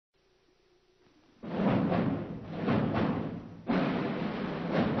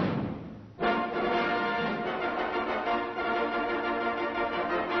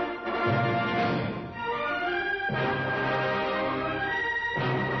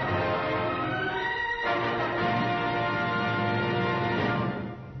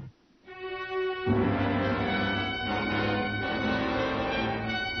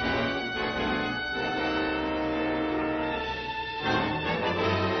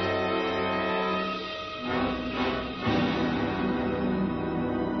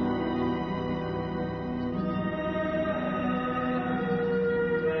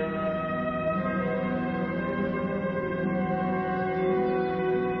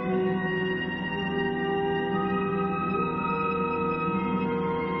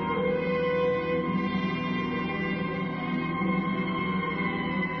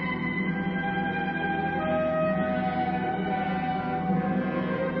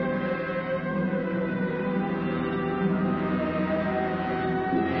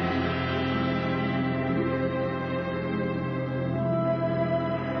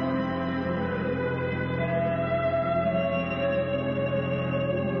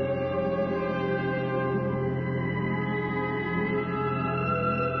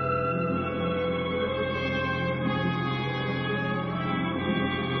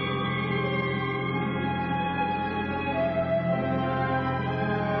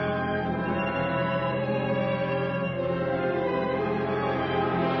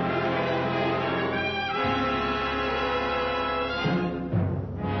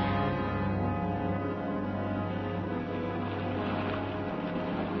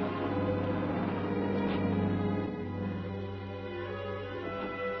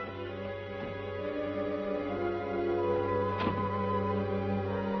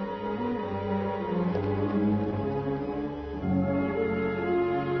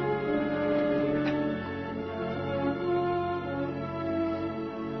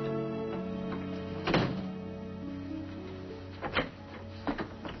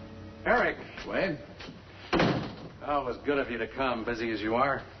Wayne? Oh, it was good of you to come, busy as you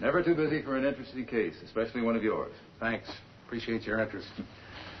are. Never too busy for an interesting case, especially one of yours. Thanks. Appreciate your interest.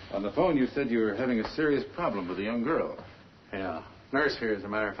 On the phone, you said you were having a serious problem with a young girl. Yeah. Nurse here, as a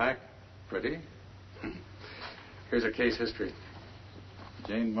matter of fact. Pretty. Here's her case history.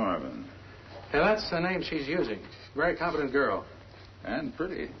 Jane Marvin. Yeah, that's the name she's using. Very competent girl. And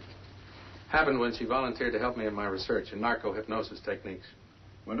pretty. Happened when she volunteered to help me in my research in narco-hypnosis techniques.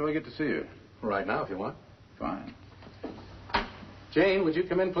 When do I get to see her? Right now, if you want. Fine. Jane, would you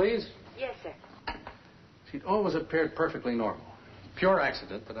come in, please? Yes, sir. She'd always appeared perfectly normal. Pure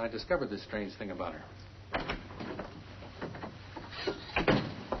accident, but I discovered this strange thing about her.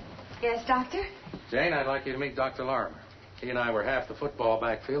 Yes, Doctor? Jane, I'd like you to meet Dr. Larimer. He and I were half the football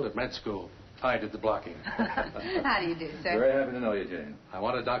backfield at med school. I did the blocking. How do you do, sir? Very happy to know you, Jane. I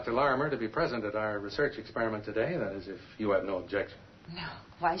wanted Dr. Larimer to be present at our research experiment today. That is, if you have no objection. No.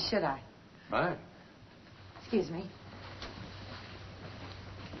 Why should I? Fine. Excuse me.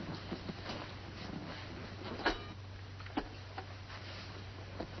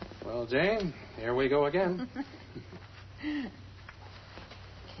 Well, Jane, here we go again. Okay.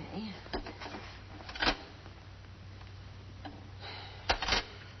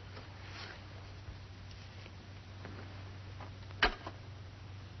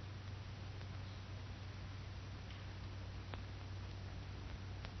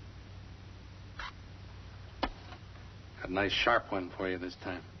 Got a nice sharp one for you this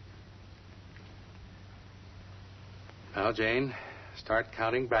time. Now, Jane, start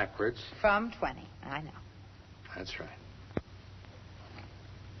counting backwards. From 20. I know. That's right.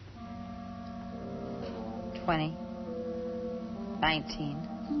 20. 19.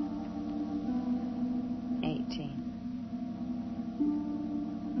 18.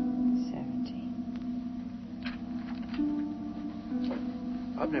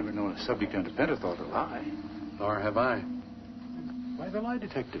 17. I've never known a subject under pentothal to lie. Nor have I. Why the lie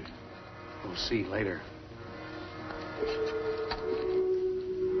detector? We'll see later.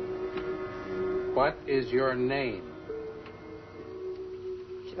 What is your name?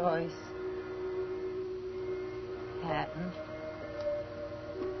 Joyce. Hatton.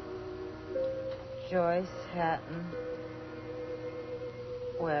 Joyce Hatton.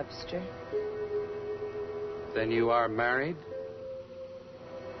 Webster. Then you are married?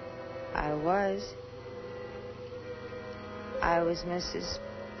 I was Mrs.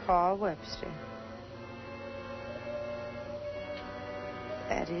 Paul Webster.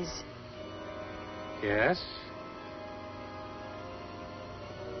 That is... Yes.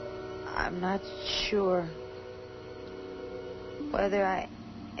 I'm not sure whether I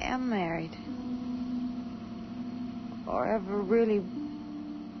am married or ever really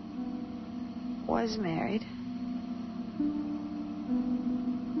was married.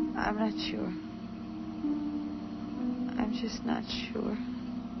 I'm not sure. I'm just not sure.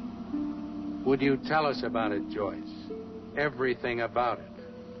 Would you tell us about it, Joyce? Everything about it.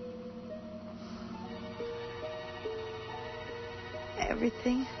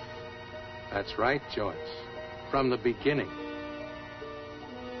 Everything? That's right, Joyce. From the beginning.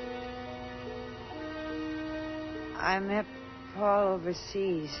 I met Paul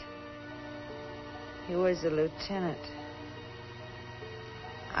overseas. He was a lieutenant.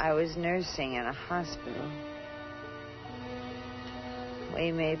 I was nursing in a hospital.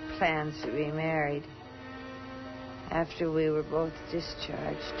 We made plans to be married after we were both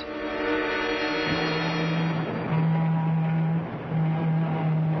discharged.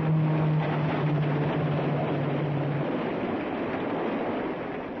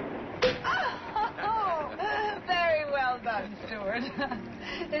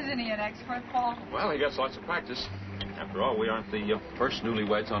 Isn't he an expert, Paul? Well, he gets lots of practice. After all, we aren't the first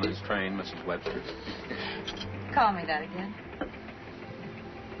newlyweds on his train, Mrs. Webster. Call me that again.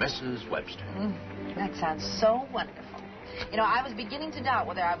 Mrs. Webster. That sounds so wonderful. You know, I was beginning to doubt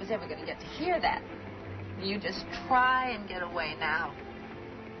whether I was ever going to get to hear that. You just try and get away now.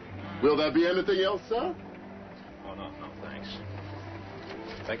 Will there be anything else, sir? Oh, no, thanks.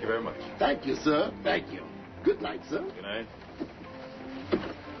 Thank you very much. Thank you, sir. Thank you. Good night, sir. Good night.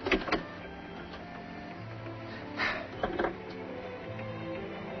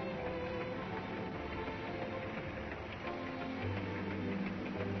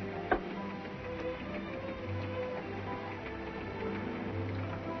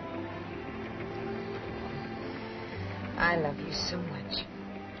 I love you so much.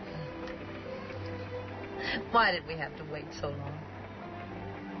 Why did we have to wait so long?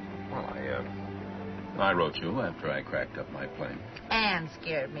 Well, I wrote you after I cracked up my plane. And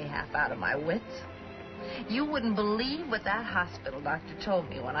scared me half out of my wits. You wouldn't believe what that hospital doctor told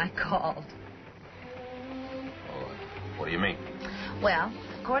me when I called. What do you mean? Well,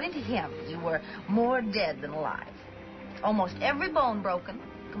 according to him, you were more dead than alive. Almost every bone broken,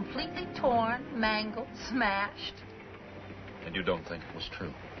 completely torn, mangled, smashed. And you don't think it was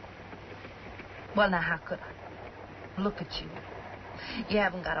true? Well, now, how could I? Look at you. You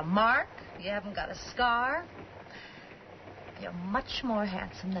haven't got a mark. You haven't got a scar. You're much more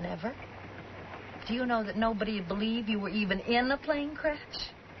handsome than ever. Do you know that nobody would believe you were even in a plane crash?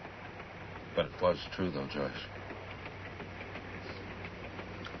 But it was true, though, Joyce.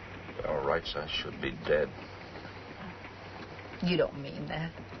 By all rights, I should be dead. You don't mean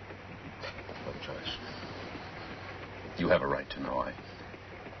that. Look, Joyce, you have a right to know.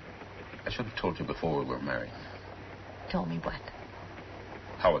 I should have told you before we were married. Told me what?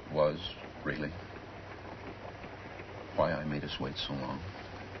 How it was, really. Why I made us wait so long.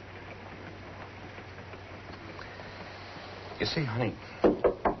 You see, honey.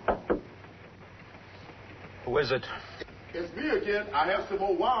 Who is it? It's me again. I have some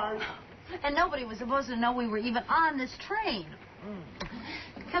more wine. And nobody was supposed to know we were even on this train.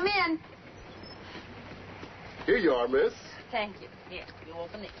 Come in. Here you are, miss. Thank you. Here, you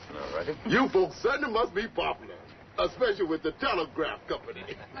open it. All righty. You folks certainly must be popular, especially with the telegraph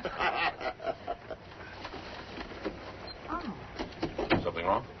company. Oh. Something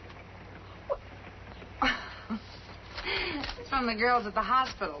wrong? It's from the girls at the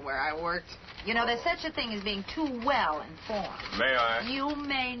hospital where I worked. You know, there's such a thing as being too well informed. May I? You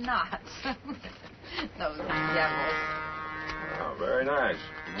may not. Those devils. Oh, very nice.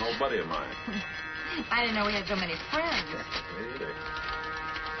 An old buddy of mine. I didn't know we had so many friends. Me either.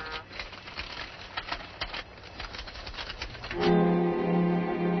 Oh,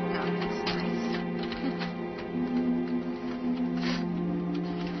 that's nice.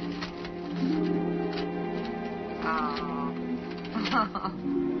 Oh.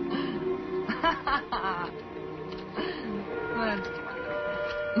 That's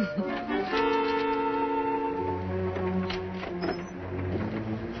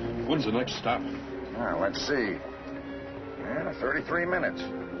When's the next stop? Let's see. 33 minutes.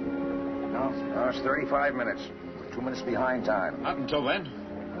 No, it's 35 minutes. We're 2 minutes behind time. Not until then.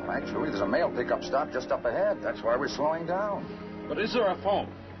 Well, actually, there's a mail pickup stop just up ahead. That's why we're slowing down. But is there a phone?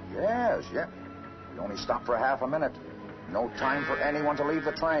 Yes, yeah. We only stopped for half a minute. No time for anyone to leave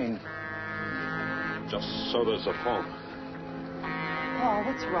the train. Just so there's a phone. Paul,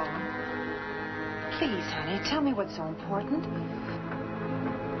 what's wrong? Please, honey, tell me what's so important.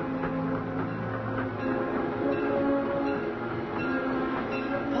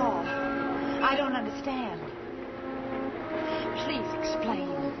 Paul, I don't understand. Please explain.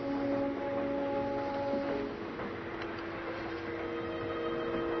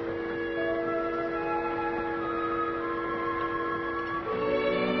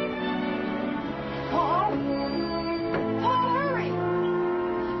 Paul? Paul, hurry!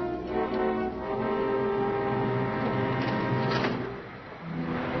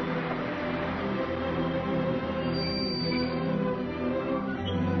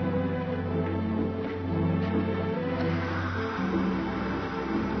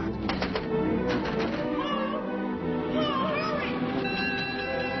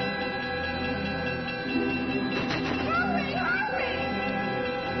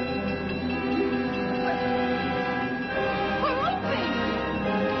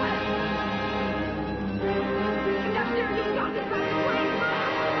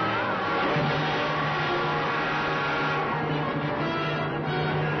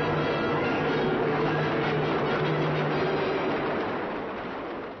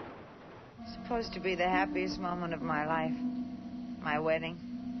 Supposed to be the happiest moment of my life, my wedding.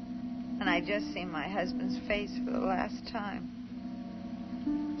 And I just seen my husband's face for the last time.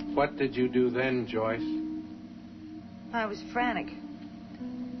 What did you do then, Joyce? I was frantic.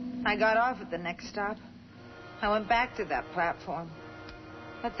 I got off at the next stop. I went back to that platform.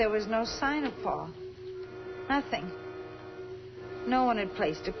 But there was no sign of Paul. Nothing. No one had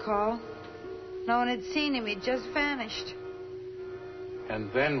placed a call. No one had seen him. He'd just vanished.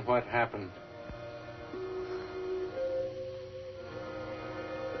 And then what happened?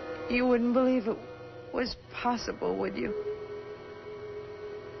 You wouldn't believe it was possible, would you?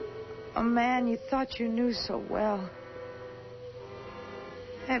 A man you thought you knew so well,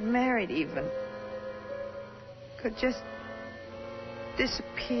 had married even, could just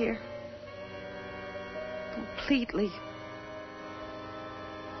disappear completely.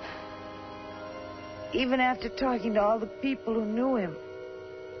 Even after talking to all the people who knew him,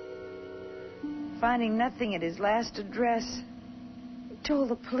 finding nothing at his last address, he told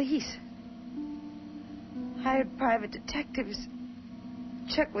the police. Hired private detectives,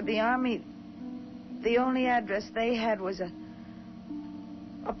 checked with the Army. the only address they had was a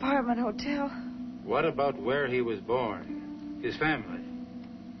apartment hotel. What about where he was born? His family?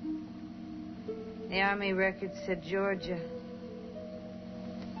 The Army record said Georgia.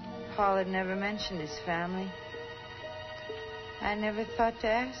 Paul had never mentioned his family. I never thought to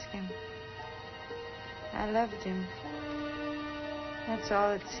ask him. I loved him. That's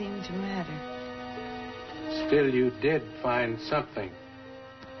all that seemed to matter. Still, you did find something.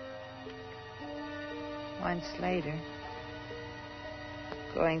 Once later,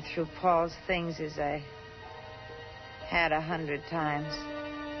 going through Paul's things as I had 100 times.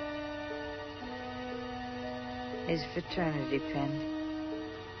 His fraternity pin.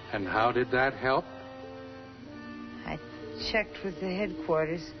 And how did that help? I checked with the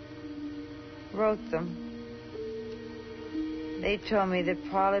headquarters, wrote them. They told me that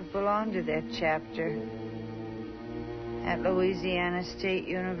Paul had belonged to their chapter at Louisiana State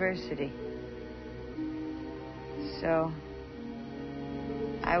University. So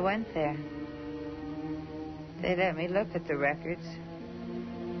I went there. They let me look at the records.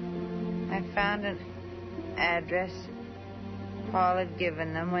 I found an address Paul had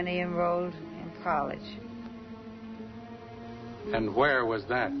given them when he enrolled in college. And where was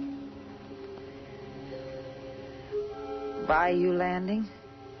that? Bayou Landing.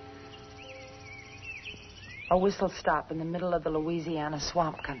 A whistle stop in the middle of the Louisiana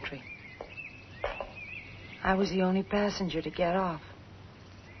swamp country. I was the only passenger to get off.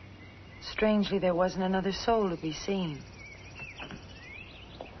 Strangely, there wasn't another soul to be seen.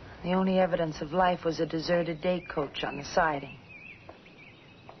 The only evidence of life was a deserted day coach on the siding.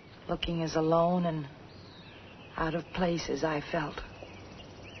 Looking as alone and out of place as I felt.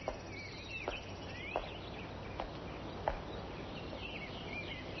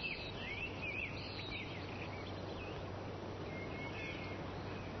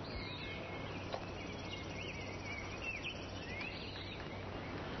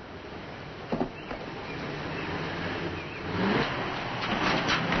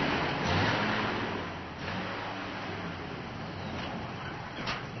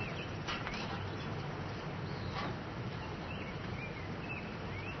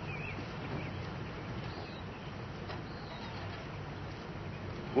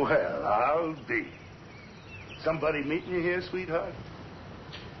 Well, I'll be. Somebody meeting you here, sweetheart?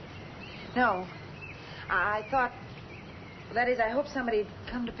 No. I thought... That is, I hope somebody'd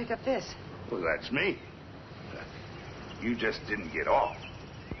come to pick up this. Well, that's me. You just didn't get off.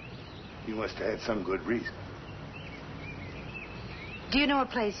 You must have had some good reason. Do you know a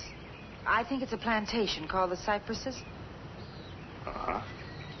place? I think it's a plantation called the Cypresses. Uh-huh.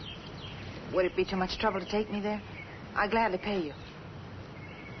 Would it be too much trouble to take me there? I'd gladly pay you.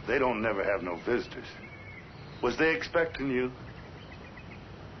 They don't never have no visitors. Was they expecting you?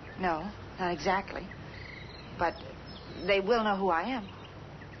 No, not exactly. But they will know who I am.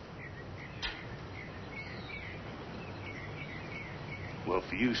 Well,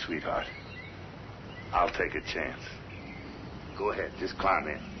 for you, sweetheart, I'll take a chance. Go ahead, just climb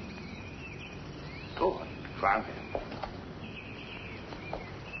in. Go on, climb in.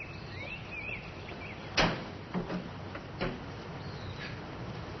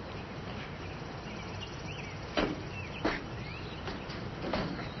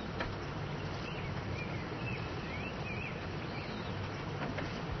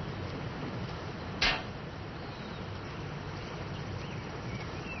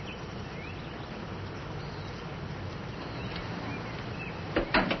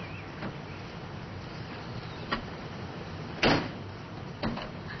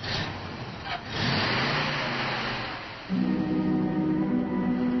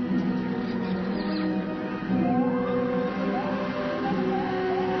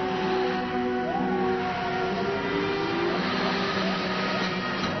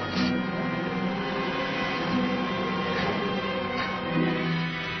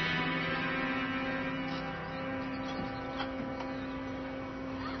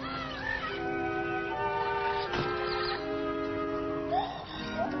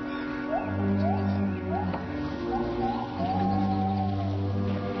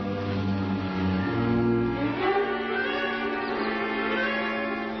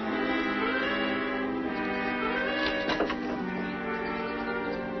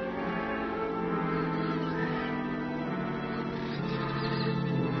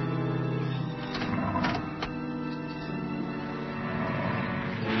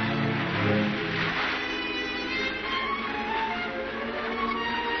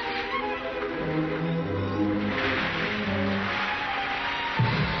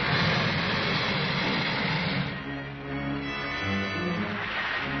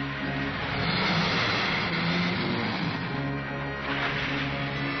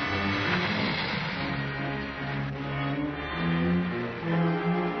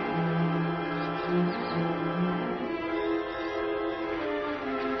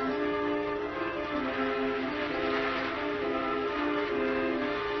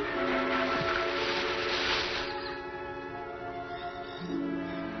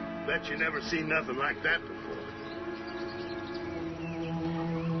 bet you never seen nothing like that before.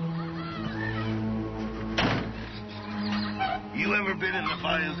 You ever been in the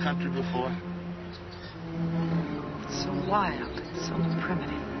bayou country before? It's so wild. It's so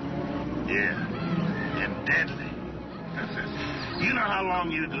primitive. Yeah, and deadly. You know how long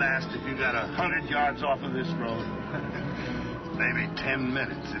you'd last if you got 100 yards off of this road? Maybe 10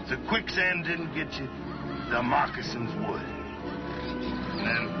 minutes. If the quicksand didn't get you, the moccasins would.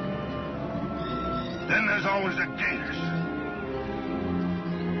 Then there's always the gators.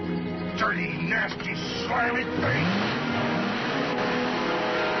 Dirty, nasty, slimy things.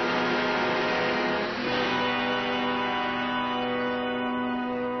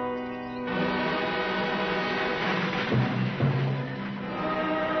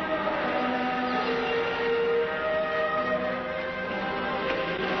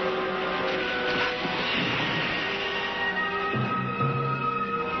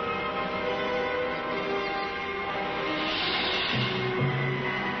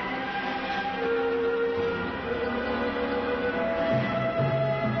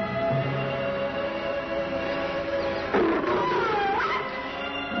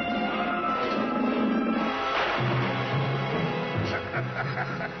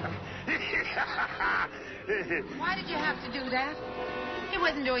 Why did you have to do that? He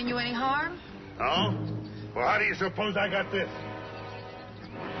wasn't doing you any harm. Oh? Well, how do you suppose I got this?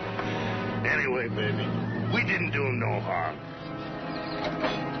 Anyway, baby, we didn't do him no harm.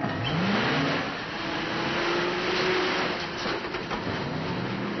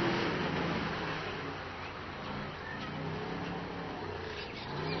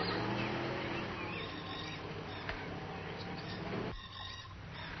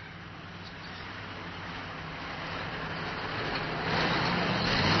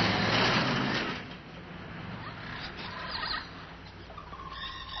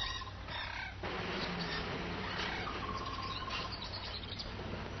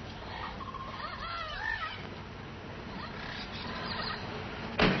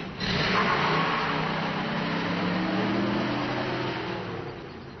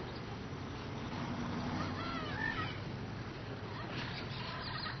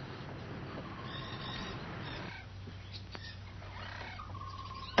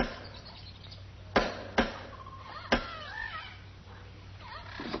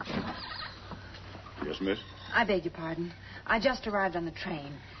 Yes, miss? I beg your pardon. I just arrived on the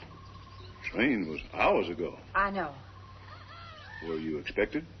train. Train was hours ago. I know. Were you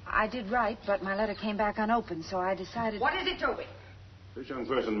expected? I did write, but my letter came back unopened, so I decided... What is it, Toby? This young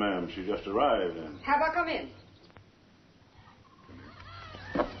person, ma'am, she just arrived and... Have her come in.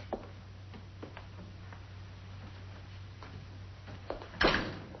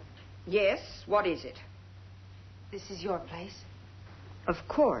 Yes, what is it? This is your place? Of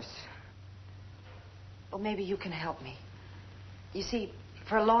course. Well, maybe you can help me. You see,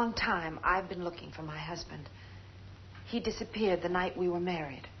 for a long time, I've been looking for my husband. He disappeared the night we were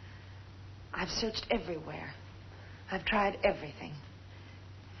married. I've searched everywhere. I've tried everything.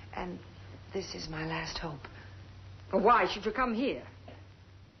 And this is my last hope. Well, why should you come here?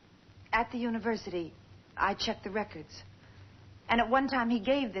 At the university, I checked the records. And at one time, he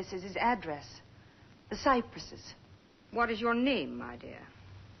gave this as his address. The Cypresses. What is your name, my dear?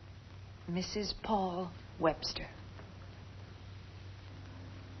 Mrs. Paul Webster.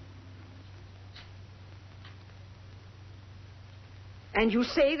 And you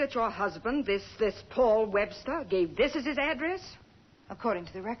say that your husband, this Paul Webster, gave this as his address? According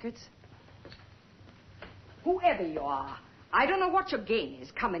to the records. Whoever you are, I don't know what your game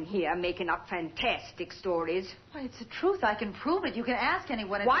is coming here making up fantastic stories. Why, it's the truth. I can prove it. You can ask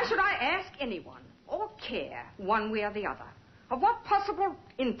anyone. Why should I ask anyone or care one way or the other? Of what possible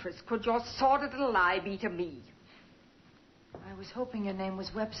interest could your sordid little lie be to me? I was hoping your name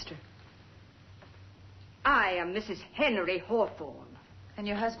was Webster. I am Mrs. Henry Hawthorne. And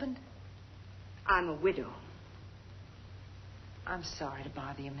your husband? I'm a widow. I'm sorry to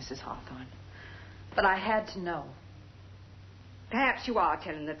bother you, Mrs. Hawthorne. But I had to know. Perhaps you are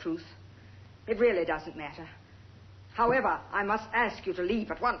telling the truth. It really doesn't matter. However, I must ask you to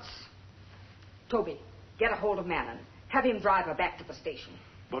leave at once. Toby, get a hold of Manon. Have him drive her back to the station.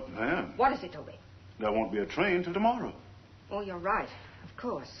 But, ma'am... What is it, Toby? There won't be a train till tomorrow. Oh, you're right. Of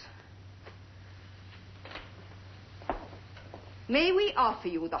course. May we offer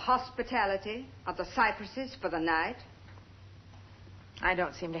you the hospitality of the Cypresses for the night? I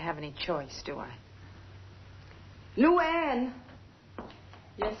don't seem to have any choice, do I? Luann!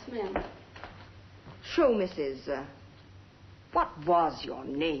 Yes, ma'am. Show Mrs. What was your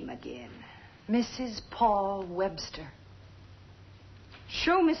name again? Mrs. Paul Webster.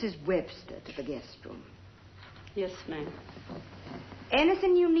 Show Mrs. Webster to the guest room. Yes, ma'am.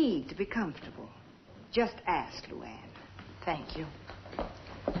 Anything you need to be comfortable, just ask Luann. Thank you.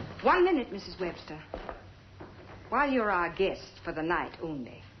 1 minute, Mrs. Webster. While you're our guest for the night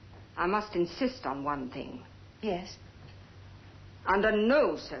only, I must insist on one thing. Yes. Under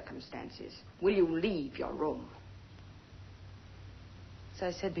no circumstances will you leave your room. As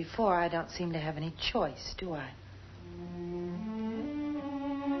I said before, I don't seem to have any choice, do I?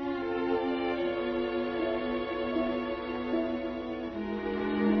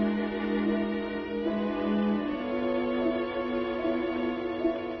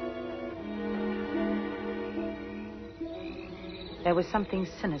 There was something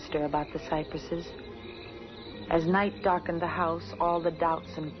sinister about the cypresses. As night darkened the house, all the doubts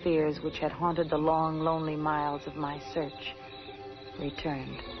and fears which had haunted the long, lonely miles of my search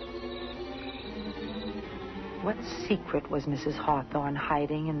returned. What secret was Mrs. Hawthorne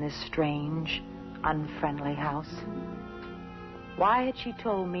hiding in this strange, unfriendly house? Why had she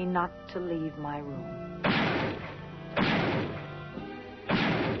told me not to leave my room?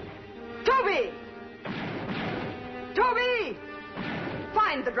 Toby! Toby!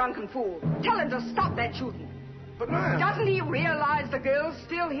 Find the drunken fool. Tell him to stop that shooting. But, ma'am... Doesn't he realize the girl's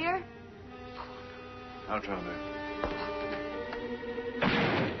still here? I'll try, ma'am.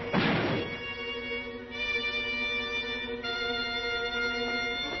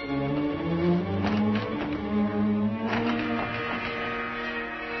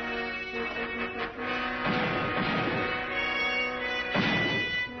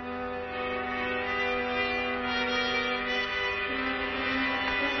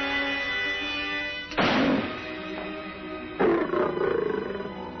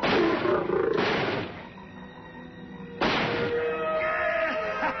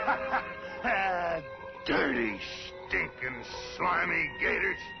 Dirty, stinking, slimy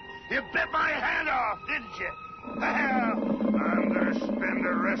gators. You bit my hand off, didn't you? Well, I'm gonna spend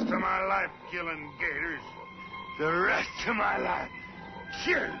the rest of my life killing gators. The rest of my life.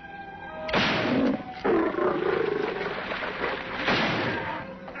 Sure.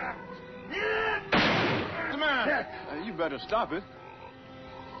 Come on. You better stop it.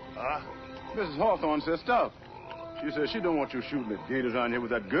 Huh? Mrs. Hawthorne says stop. She says she don't want you shooting at gators around here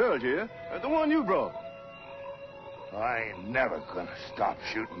with that girl here. The one you brought. I ain't never gonna stop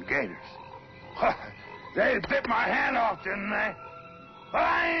shooting gators. They bit my hand off, didn't they? But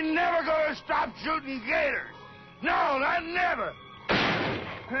I ain't never gonna stop shooting gators. No, not never.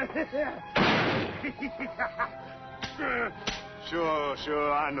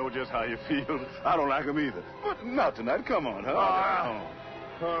 Sure, I know just how you feel. I don't like them either. But not tonight. Come on,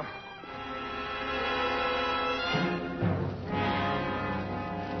 huh?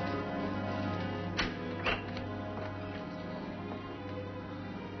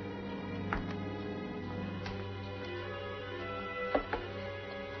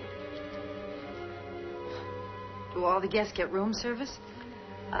 Do all the guests get room service?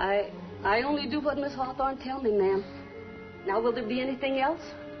 I only do what Miss Hawthorne tell me, ma'am. Now, will there be anything else?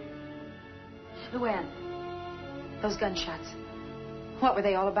 Luann, those gunshots. What were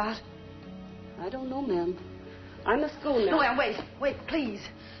they all about? I don't know, ma'am. I must go now. Luann, wait, please.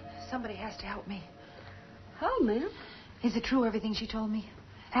 Somebody has to help me. How, ma'am? Is it true, everything she told me?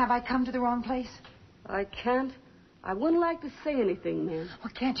 Have I come to the wrong place? I can't. I wouldn't like to say anything, ma'am.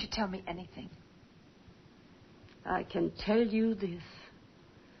 Well, can't you tell me anything? I can tell you this.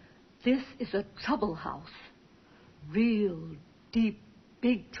 This is a trouble house. Real, deep,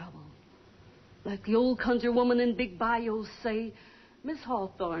 big trouble. Like the old conjure woman in Big Bayou say, Miss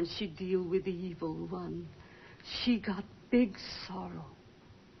Hawthorne, she deal with the evil one. She got big sorrow.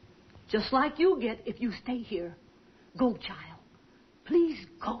 Just like you get if you stay here. Go, child. Please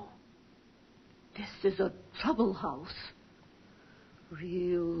go. This is a trouble house.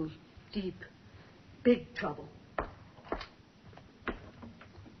 Real, deep, big trouble.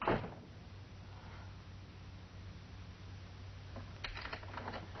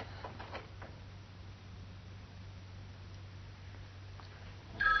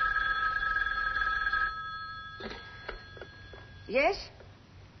 Yes?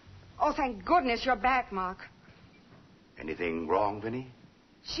 Oh, thank goodness you're back, Mark. Anything wrong, Vinny?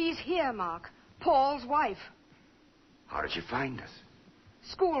 She's here, Mark. Paul's wife. How did you find us?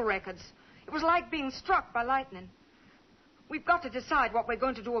 School records. It was like being struck by lightning. We've got to decide what we're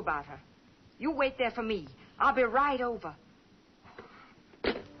going to do about her. You wait there for me. I'll be right over.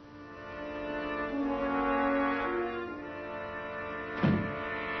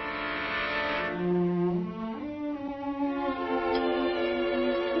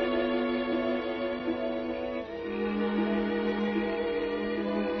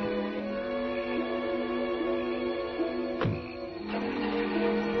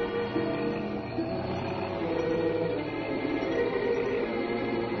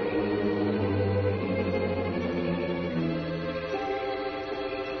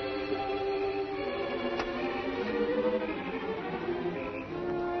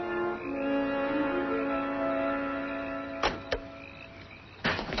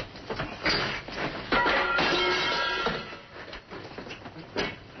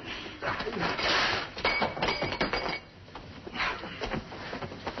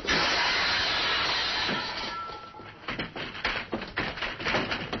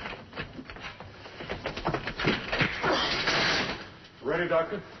 Ready,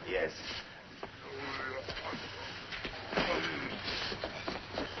 Doctor? Yes.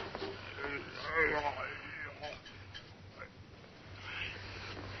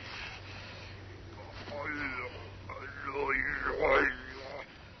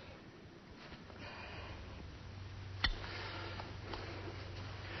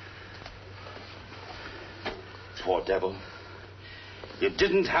 Poor devil. You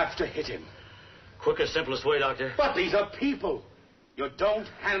didn't have to hit him. Quickest, simplest way, Doctor. But these are people. You don't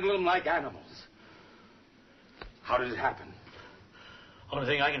handle them like animals. How did it happen? Only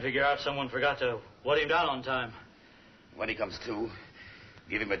thing I can figure out, someone forgot to wet him down on time. When he comes to,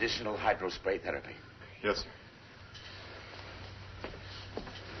 give him additional hydrospray therapy. Yes, sir.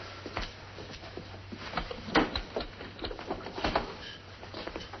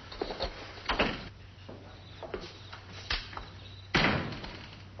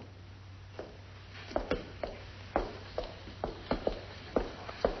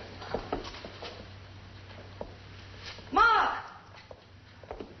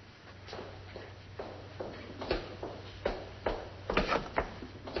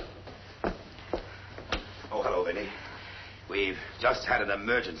 We've just had an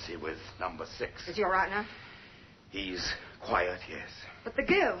emergency with number 6. Is he all right now? He's quiet, yes. But the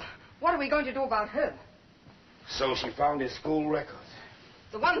girl, what are we going to do about her? So she found his school records?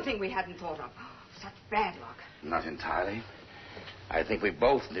 The one thing we hadn't thought of. Such bad luck. Not entirely. I think we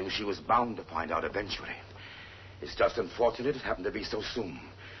both knew she was bound to find out eventually. It's just unfortunate it happened to be so soon.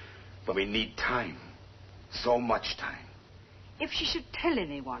 But we need time. So much time. If she should tell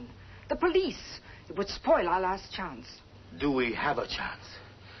anyone, the police, it would spoil our last chance. Do we have a chance?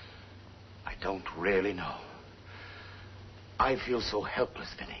 I don't really know. I feel so helpless,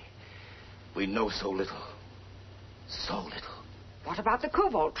 Vinny. We know so little. So little. What about the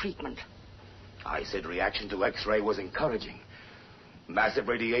cobalt treatment? I said reaction to X-ray was encouraging. Massive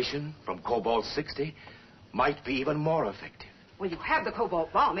radiation from cobalt-60 might be even more effective. Well, you have the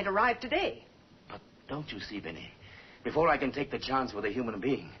cobalt bomb. It arrived today. But don't you see, Vinny? Before I can take the chance with a human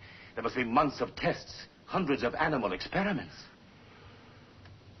being, there must be months of tests, hundreds of animal experiments.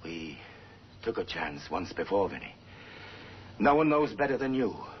 We took a chance once before, Vinny. No one knows better than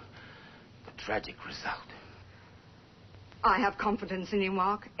you the tragic result. I have confidence in you,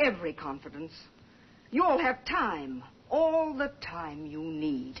 Mark. Every confidence. You'll have time. All the time you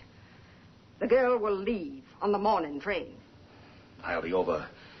need. The girl will leave on the morning train. I'll be over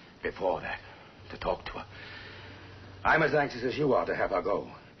before that to talk to her. I'm as anxious as you are to have her go.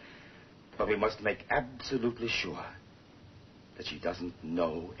 But we must make absolutely sure that she doesn't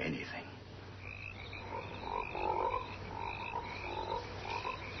know anything.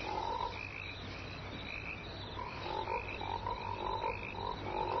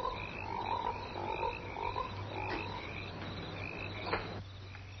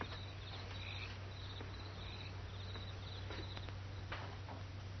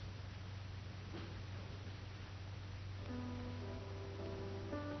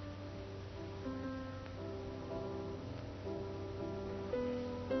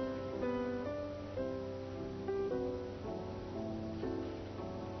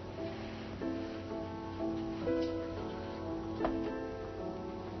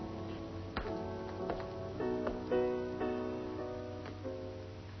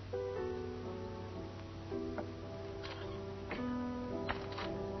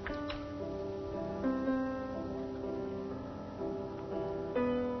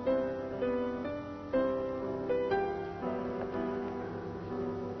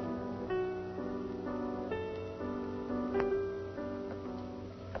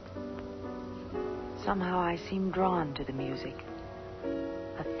 Somehow I seemed drawn to the music.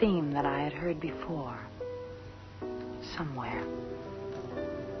 A theme that I had heard before. Somewhere.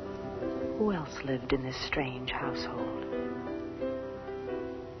 Who else lived in this strange household?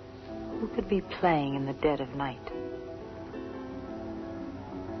 Who could be playing in the dead of night?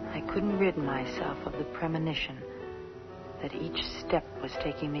 I couldn't rid myself of the premonition that each step was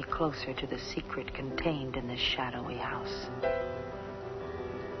taking me closer to the secret contained in this shadowy house.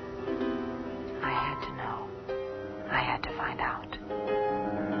 I had to know. I had to find out.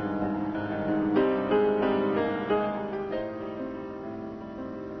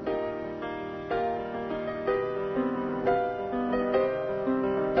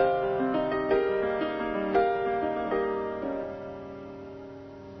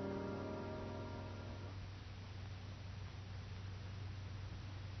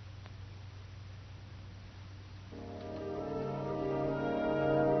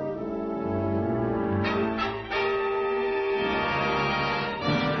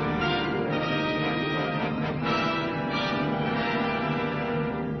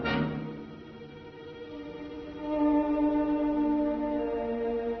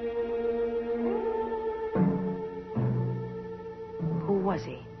 was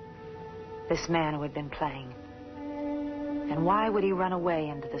he? This man who had been playing. And why would he run away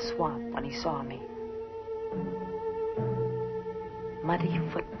into the swamp when he saw me? Muddy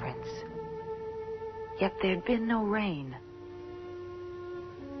footprints. Yet there'd been no rain.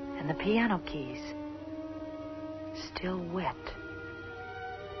 And the piano keys still wet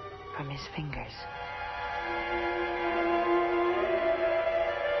from his fingers.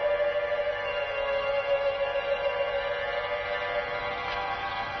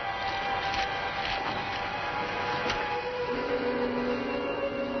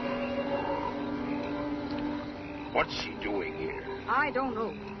 What's she doing here? I don't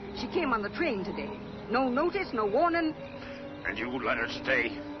know. She came on the train today. No notice, no warning. And you let her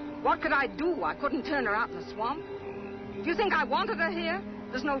stay? What could I do? I couldn't turn her out in the swamp. Do you think I wanted her here?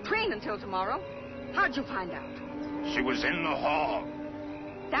 There's no train until tomorrow. How'd you find out? She was in the hall.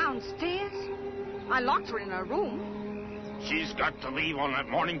 Downstairs? I locked her in her room. She's got to leave on that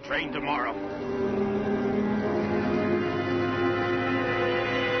morning train tomorrow.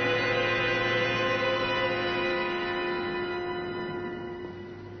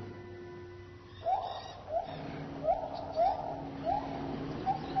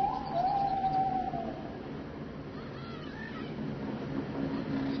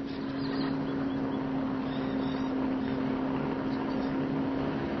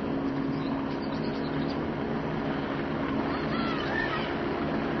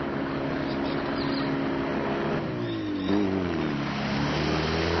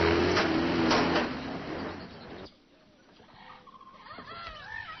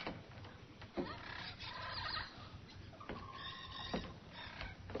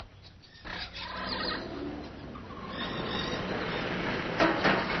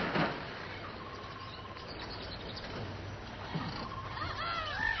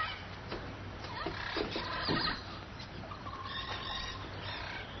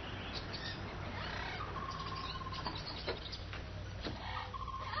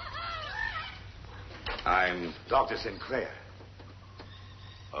 I'm Dr. Sinclair.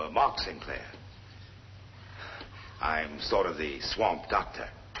 Mark Sinclair. I'm sort of the swamp doctor.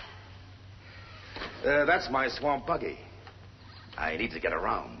 That's my swamp buggy. I need to get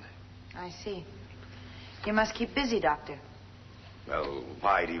around. I see. You must keep busy, Doctor. Well,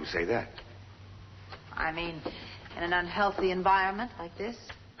 why do you say that? I mean, in an unhealthy environment like this.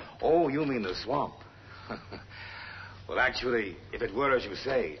 Oh, you mean the swamp. Well, actually, if it were as you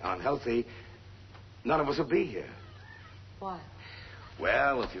say, unhealthy, none of us would be here. Why?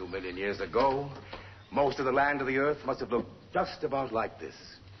 Well, a few million years ago, most of the land of the earth must have looked just about like this.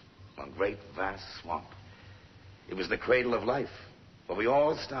 One great, vast swamp. It was the cradle of life, where we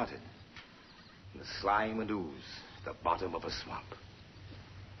all started. In the slime and ooze, the bottom of a swamp.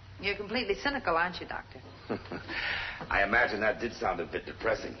 You're completely cynical, aren't you, Doctor? I imagine that did sound a bit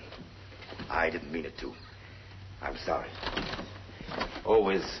depressing. I didn't mean it to. I'm sorry. Oh,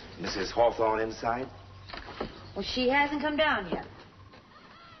 is Mrs. Hawthorne inside? Well, she hasn't come down yet.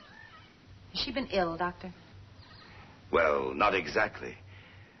 Has she been ill, Doctor? Well, not exactly.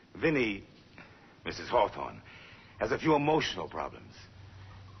 Vinny, Mrs. Hawthorne, has a few emotional problems.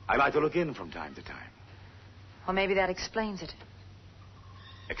 I like to look in from time to time. Well, maybe that explains it.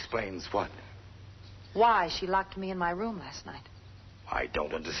 Explains what? Why she locked me in my room last night. I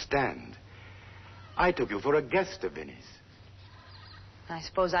don't understand. I took you for a guest of Vinny's. I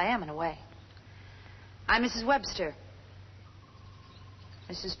suppose I am, in a way. I'm Mrs. Webster.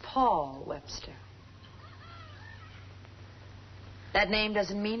 Mrs. Paul Webster. That name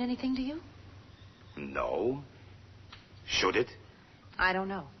doesn't mean anything to you? No. Should it? I don't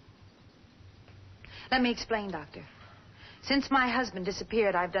know. Let me explain, Doctor. Since my husband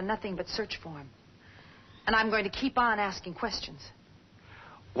disappeared, I've done nothing but search for him. And I'm going to keep on asking questions.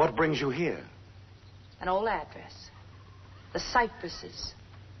 What brings you here? An old address. The cypresses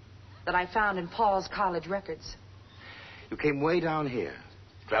that I found in Paul's college records. You came way down here,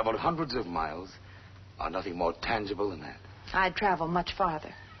 traveled hundreds of miles, on nothing more tangible than that. I'd travel much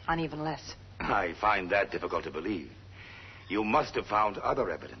farther, on even less. I find that difficult to believe. You must have found other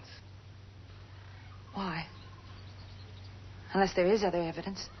evidence. Why? Unless there is other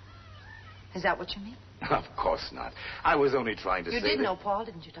evidence. Is that what you mean? Of course not. I was only trying to say You did that... know Paul,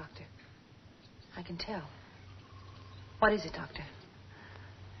 didn't you, Doctor? I can tell. What is it, Doctor?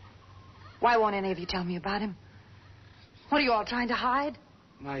 Why won't any of you tell me about him? What are you all trying to hide?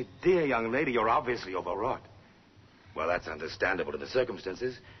 My dear young lady, you're obviously overwrought. Well, that's understandable in the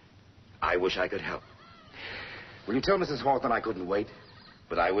circumstances. I wish I could help. Will you tell Mrs. Hawthorne I couldn't wait?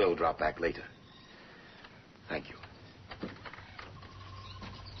 But I will drop back later. Thank you.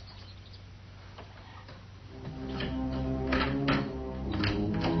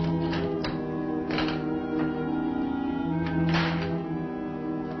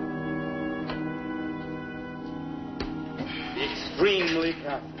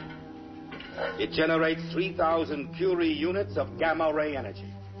 attack. It generates 3,000 Curie units of gamma ray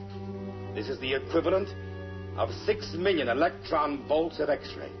energy. This is the equivalent of 6 million electron volts of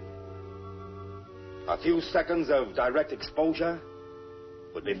X-ray. A few seconds of direct exposure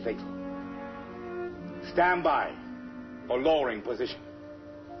would be fatal. Stand by for lowering position.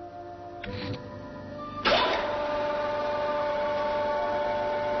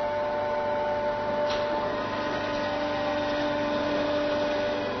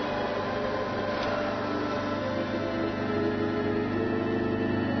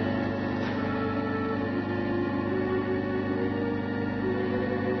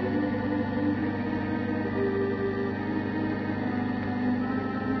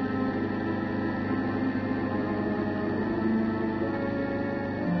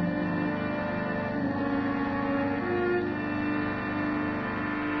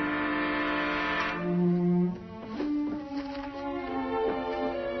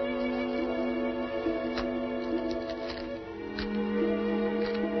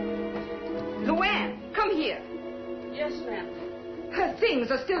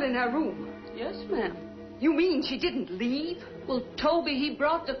 Are still in her room. Yes, ma'am. You mean she didn't leave? Well, Toby, he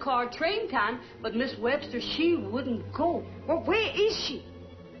brought the car train time, but Miss Webster, she wouldn't go. Well, where is she?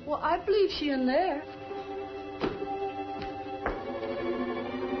 Well, I believe she in there.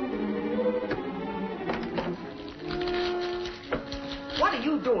 What are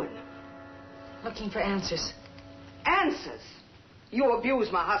you doing? Looking for answers. Answers? You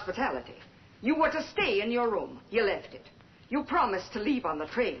abused my hospitality. You were to stay in your room. You left it. You promised to leave on the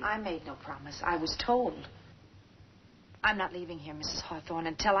train. I made no promise. I was told. I'm not leaving here, Mrs. Hawthorne,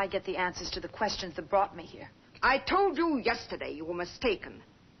 until I get the answers to the questions that brought me here. I told you yesterday you were mistaken.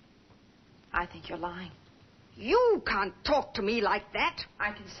 I think you're lying. You can't talk to me like that.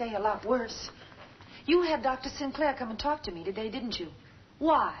 I can say a lot worse. You had Dr. Sinclair come and talk to me today, didn't you?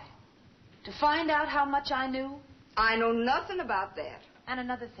 Why? To find out how much I knew? I know nothing about that. And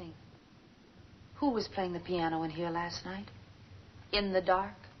another thing. Who was playing the piano in here last night? In the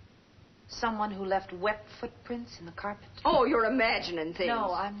dark? Someone who left wet footprints in the carpet? Oh, you're imagining things.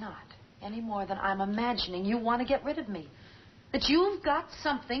 No, I'm not. Any more than I'm imagining you want to get rid of me. That you've got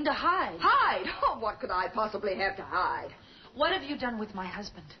something to hide. Hide? Oh, what could I possibly have to hide? What have you done with my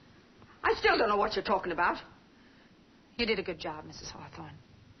husband? I still don't know what you're talking about. You did a good job, Mrs. Hawthorne.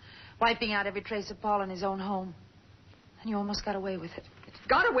 Wiping out every trace of Paul in his own home. And you almost got away with it.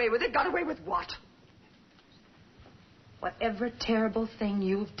 Got away with it? Got away with what? Whatever terrible thing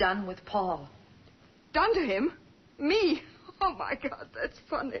you've done with Paul. Done to him? Me? Oh, my God, that's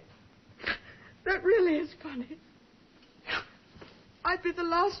funny. That really is funny. I'd be the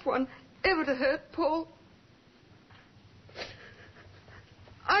last one ever to hurt Paul.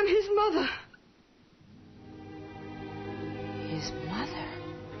 I'm his mother. His mother?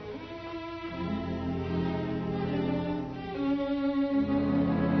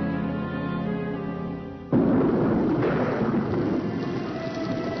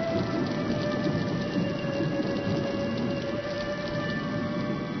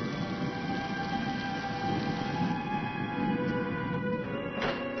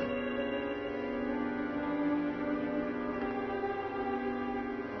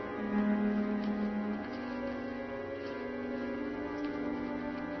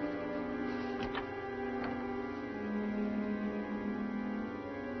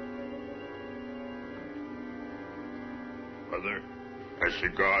 Mother, has she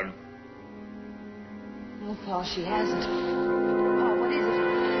gone? No, Paul, she hasn't. Paul, what is it?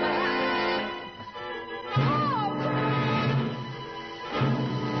 What happened? Paul!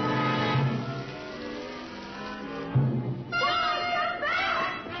 Paul, get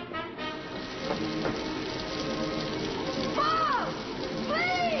back! Paul,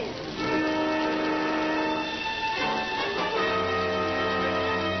 please!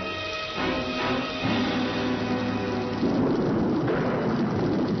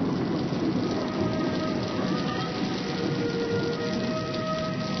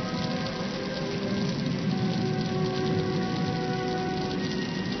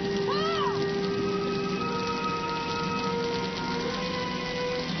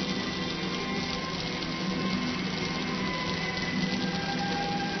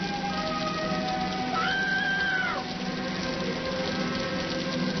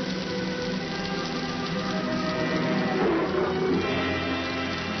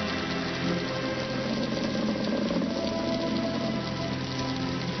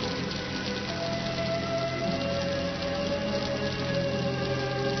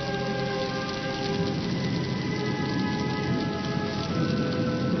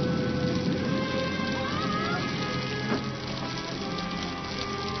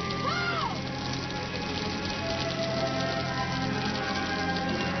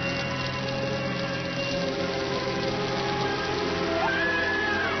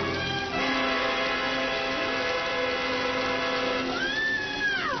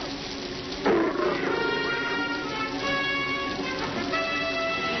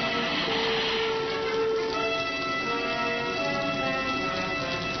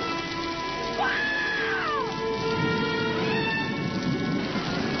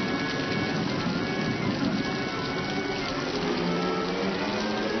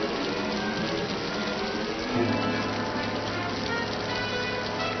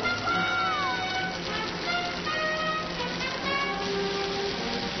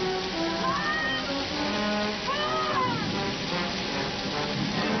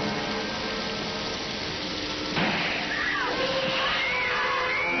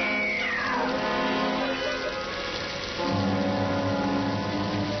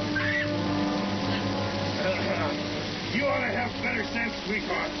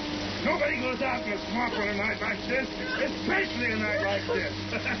 on. Nobody goes out in the swamp on a night like this, especially a night like this.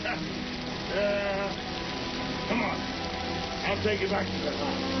 Come on. I'll take you back to the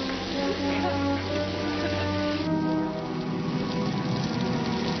house.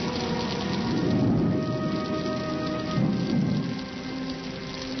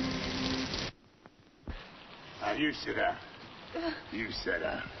 Now, you sit down. You sit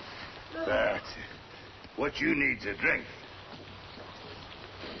down. That's it. What you need's a drink.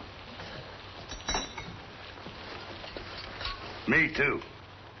 Me too.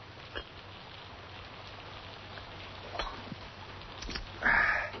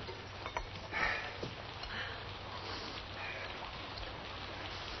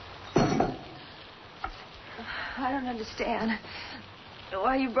 I don't understand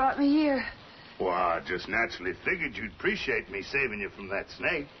why you brought me here. Well, I just naturally figured you'd appreciate me saving you from that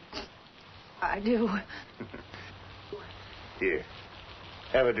snake. I do. Here,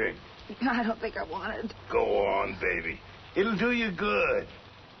 have a drink. I don't think I want it. Go on, baby. It'll do you good.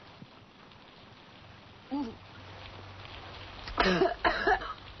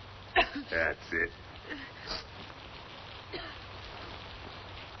 That's it.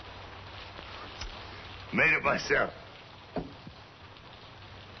 Made it myself.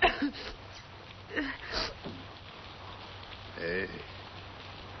 Hey,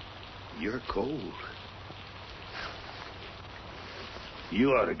 you're cold.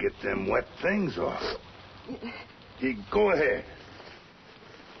 You ought to get them wet things off. You go ahead.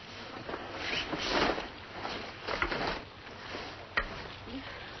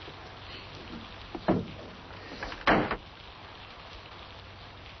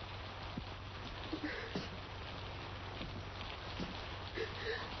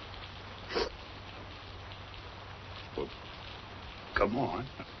 Well, come on.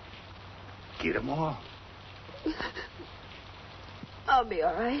 Get them off. I'll be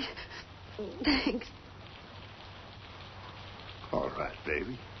all right. Thanks. All right,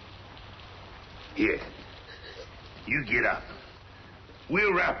 baby. Here. You get up.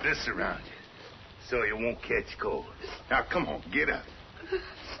 We'll wrap this around you so you won't catch cold. Now, come on, get up.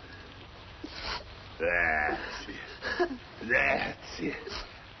 That's it. That's it.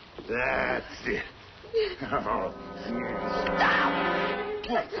 That's it. Oh. Stop!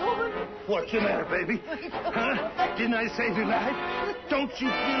 Let go of me. What's the matter, baby? Huh? Didn't I save your life? Don't you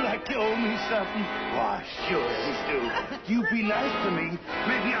feel like you owe me something? Why, sure you do. You be nice to me.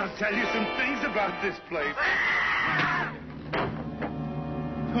 Maybe I'll tell you some things about this place.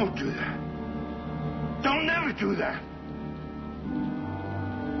 Don't do that. Don't never do that.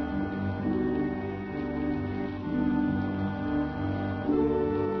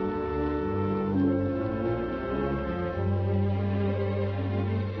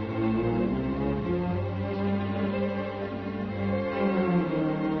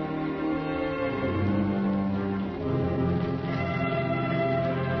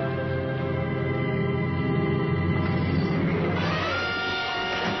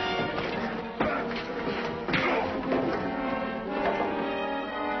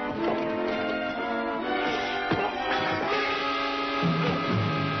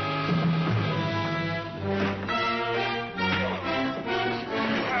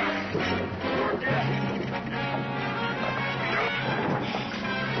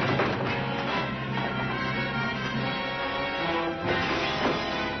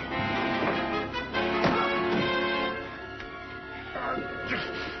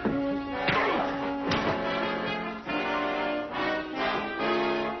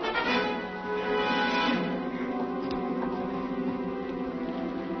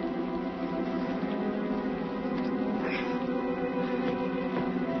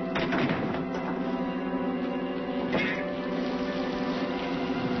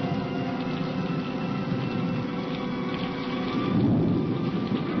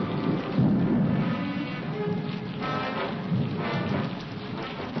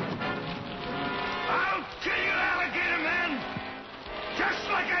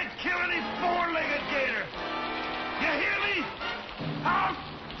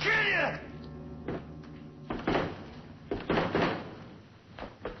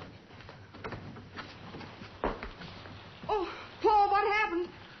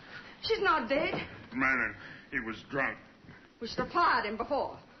 Not dead. Man, he was drunk. We should have fired him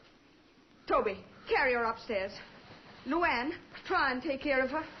before. Toby, carry her upstairs. Luann, try and take care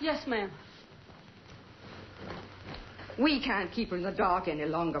of her. Yes, ma'am. We can't keep her in the dark any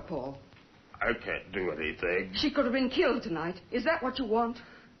longer, Paul. I can't do anything. She could have been killed tonight. Is that what you want?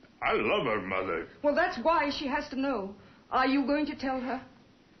 I love her, Mother. Well, that's why she has to know. Are you going to tell her?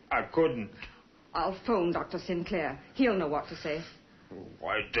 I couldn't. I'll phone Dr. Sinclair. He'll know what to say.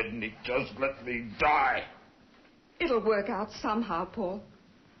 Why didn't he just let me die? It'll work out somehow, Paul.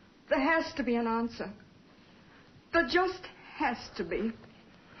 There has to be an answer. There just has to be.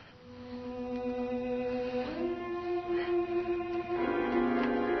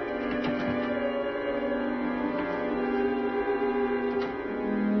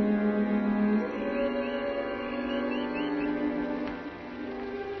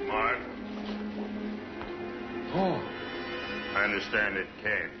 Mark? Paul. I understand it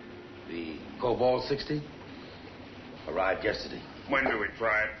came. The Cobalt 60 arrived yesterday. When do we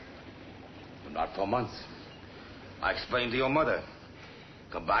try it? Not for months. I explained to your mother.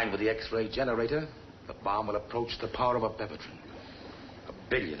 Combined with the X-ray generator, the bomb will approach the power of a bevotron. 1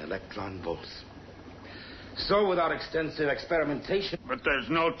 billion electron volts. So, without extensive experimentation... But there's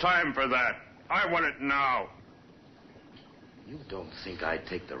no time for that. I want it now. You don't think I'd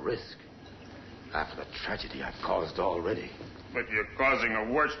take the risk after the tragedy I've caused already. But you're causing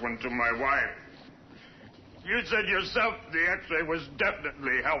a worse one to my wife. You said yourself the X-ray was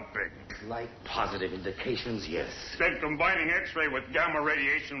definitely helping. Slight positive indications, yes. Then combining X-ray with gamma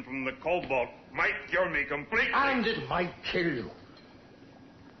radiation from the cobalt might cure me completely. And it might kill you.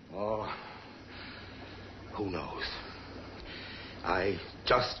 Oh, who knows? I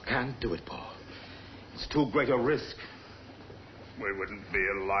just can't do it, Paul. It's too great a risk. We wouldn't be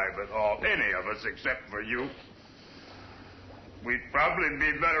alive at all, any of us except for you. We'd probably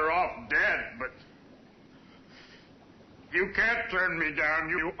be better off dead, but... You can't turn me down.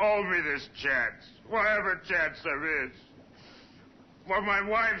 You owe me this chance. Whatever chance there is. For my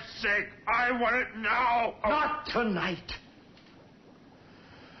wife's sake, I want it now. Not tonight.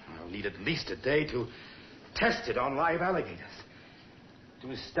 I'll need at least a day to test it on live alligators.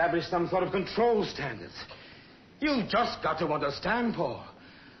 To establish some sort of control standards. You've just got to understand, Paul.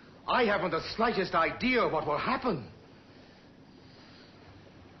 I haven't the slightest idea what will happen.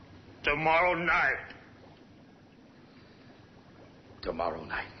 Tomorrow night. Tomorrow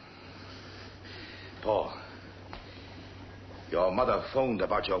night. Paul, your mother phoned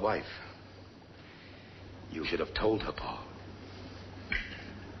about your wife. You should have told her, Paul.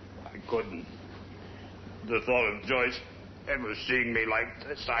 I couldn't. The thought of Joyce ever seeing me like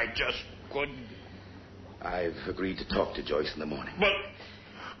this, I just couldn't. I've agreed to talk to Joyce in the morning. But...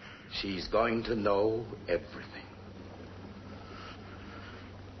 she's going to know everything.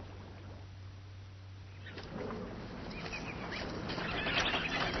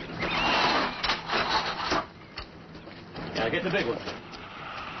 Now get the big one.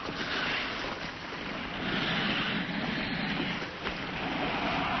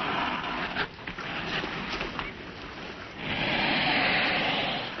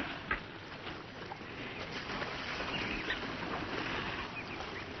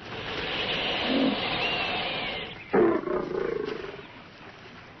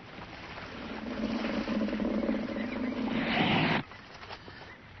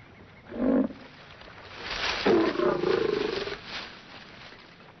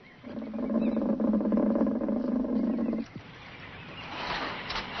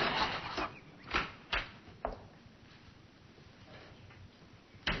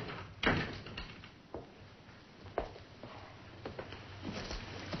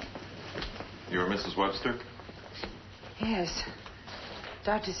 You're Mrs. Webster? Yes.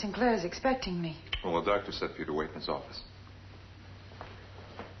 Dr. Sinclair's expecting me. Well, the doctor said for you to wait in his office.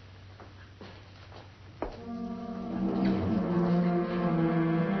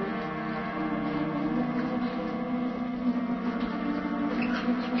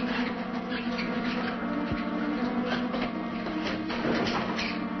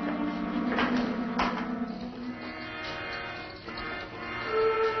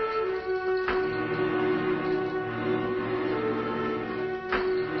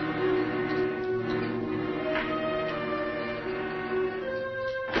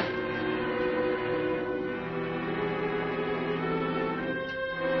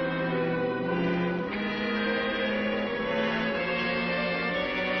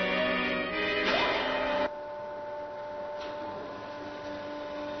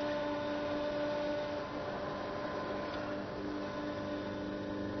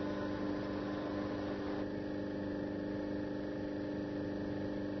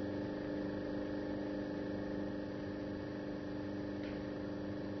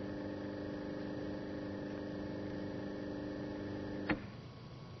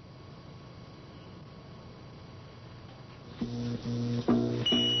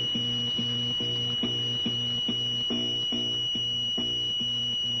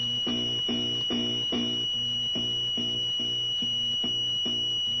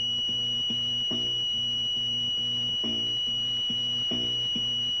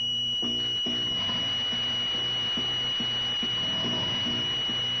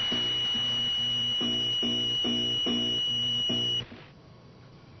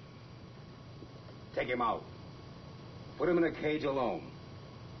 him out. Put him in a cage alone.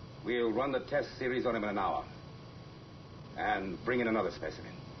 We'll run the test series on him in an hour. And bring in another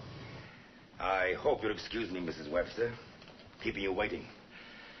specimen. I hope you'll excuse me, Mrs. Webster, keeping you waiting.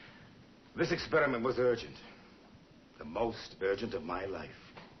 This experiment was urgent. The most urgent of my life.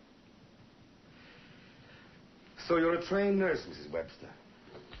 So you're a trained nurse, Mrs. Webster.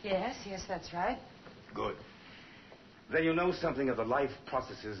 Yes, that's right. Good. Then you know something of the life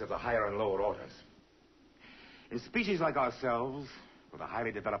processes of the higher and lower orders. In species like ourselves, with a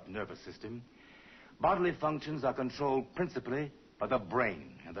highly developed nervous system, bodily functions are controlled principally by the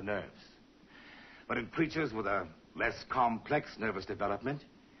brain and the nerves. But in creatures with a less complex nervous development,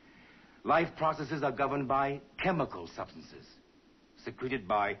 life processes are governed by chemical substances, secreted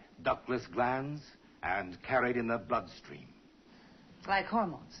by ductless glands and carried in the bloodstream. Like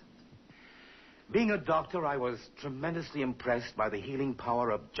hormones. Being a doctor, I was tremendously impressed by the healing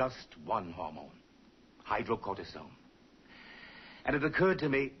power of just one hormone, hydrocortisone. And it occurred to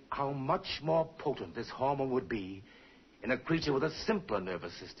me how much more potent this hormone would be in a creature with a simpler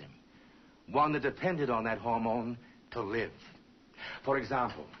nervous system, one that depended on that hormone to live. For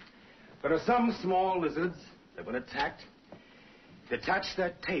example, there are some small lizards that, when attacked, detach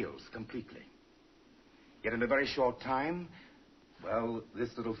their tails completely. Yet in a very short time, well,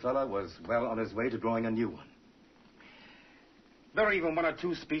 this little fella was well on his way to growing a new one. There are even one or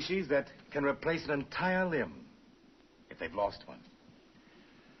two species that can replace an entire limb if they've lost one.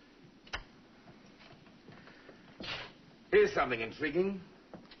 Here's something intriguing.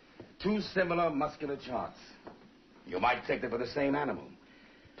 Two similar muscular charts. You might take them for the same animal.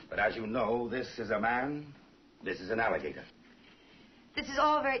 But as you know, this is a man, this is an alligator. This is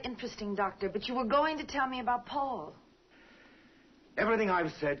all very interesting, Doctor, but you were going to tell me about Paul. Everything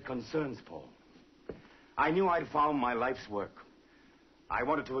I've said concerns Paul. I knew I'd found my life's work. I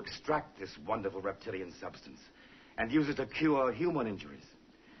wanted to extract this wonderful reptilian substance and use it to cure human injuries.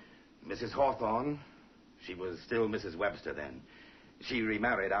 Mrs. Hawthorne, she was still Mrs. Webster then. She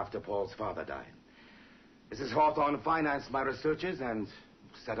remarried after Paul's father died. Mrs. Hawthorne financed my researches and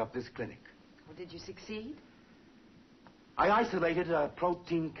set up this clinic. Well, did you succeed? I isolated a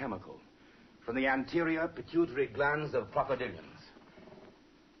protein chemical from the anterior pituitary glands of crocodilians.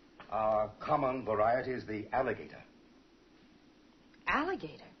 Our common variety is the alligator.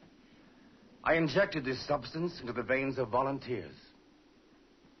 Alligator? I injected this substance into the veins of volunteers.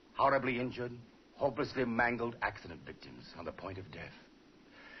 Horribly injured, hopelessly mangled accident victims on the point of death.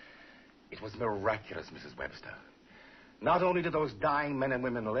 It was miraculous, Mrs. Webster. Not only did those dying men and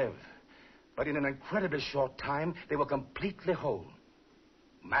women live, but in an incredibly short time, they were completely whole.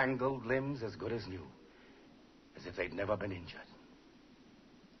 Mangled limbs as good as new. As if they'd never been injured.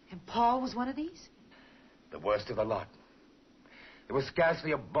 And Paul was one of these? The worst of the lot. There was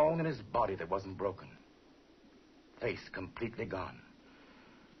scarcely a bone in his body that wasn't broken. Face completely gone.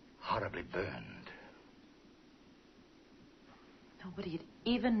 Horribly burned. Nobody'd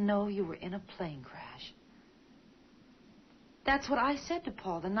even know you were in a plane crash. That's what I said to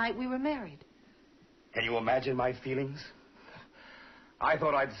Paul the night we were married. Can you imagine my feelings? I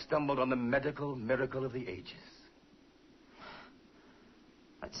thought I'd stumbled on the medical miracle of the ages.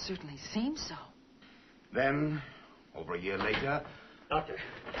 It certainly seems so. Then, over a year later... Doctor,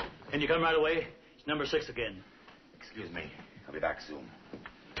 can you come right away? It's number 6 again. Excuse me. I'll be back soon.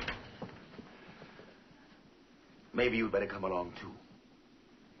 Maybe you'd better come along, too.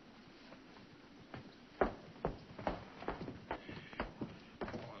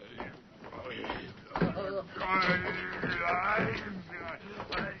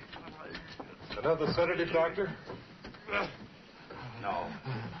 Another sedative, Doctor? No.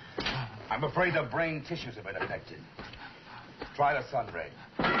 I'm afraid the brain tissues have been affected. Try the sun ray.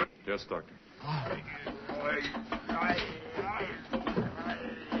 Yes, Doctor.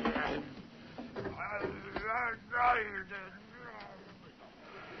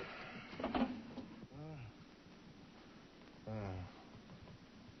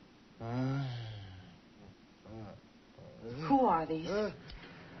 Who are these?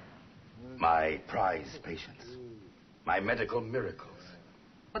 My prize patients. My medical miracles.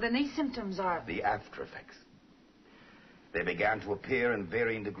 Well, then these symptoms are... The after effects. They began to appear in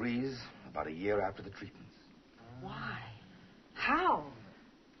varying degrees about a year after the treatments. Why? How?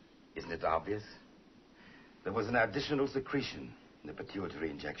 Isn't it obvious? There was an additional secretion in the pituitary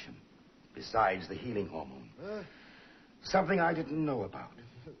injection, besides the healing hormone. Something I didn't know about,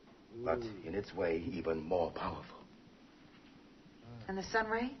 but in its way, even more powerful. And the sun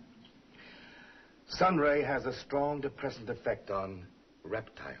ray? Sunray has a strong depressant effect on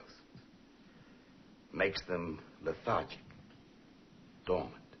reptiles. Makes them lethargic,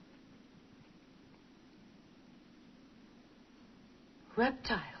 dormant.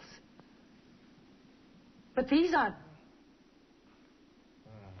 reptiles. But these aren't...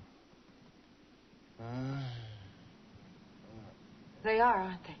 They are,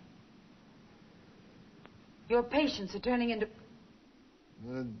 aren't they? Your patients are turning into...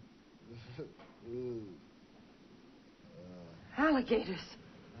 alligators.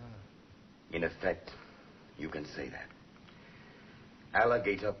 In effect, you can say that.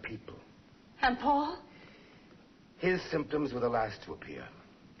 Alligator people. And Paul? His symptoms were the last to appear.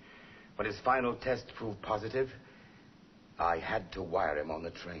 When his final test proved positive, I had to wire him on the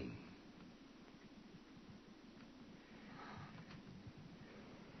train.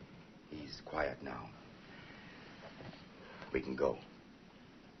 He's quiet now. We can go.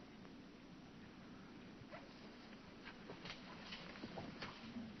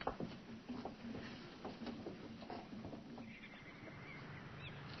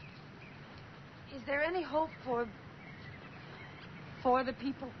 Is there any hope for the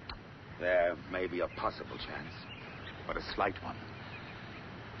people? There may be a possible chance, but a slight one.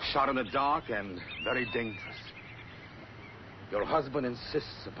 Shot in the dark and very dangerous. Your husband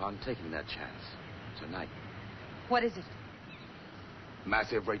insists upon taking that chance tonight. What is it?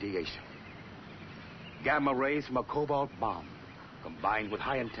 Massive radiation. Gamma rays from a cobalt bomb, combined with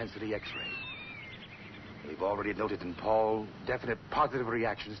high-intensity X-ray. We've already noted in Paul definite positive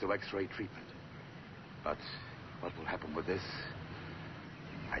reactions to X-ray treatment. But what will happen with this,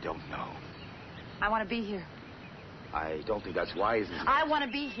 I don't know. I want to be here. I don't think that's wise. I want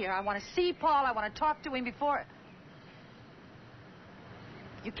to be here. I want to see Paul. I want to talk to him before...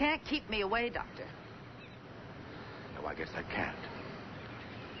 You can't keep me away, Doctor. No, I guess I can't.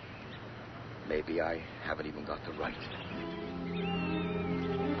 Maybe I haven't even got the right.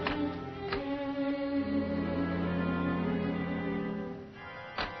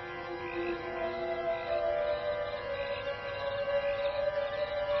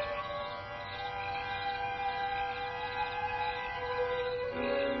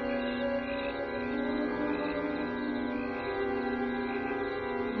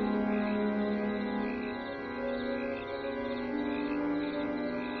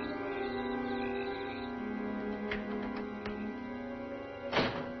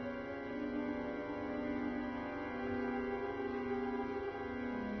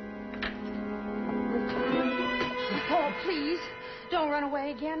 Please, don't run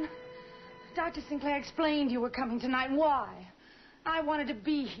away again. Dr. Sinclair explained you were coming tonight. Why? I wanted to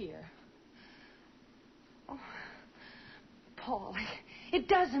be here. Oh, Paul, it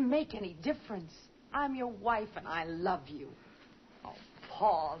doesn't make any difference. I'm your wife and I love you. Oh,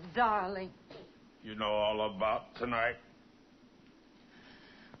 Paul, darling. You know all about tonight?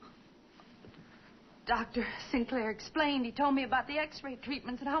 Dr. Sinclair explained. He told me about the X-ray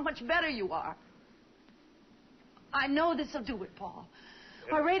treatments and how much better you are. I know this will do it, Paul.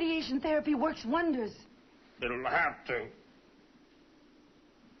 Our radiation therapy works wonders. It'll have to.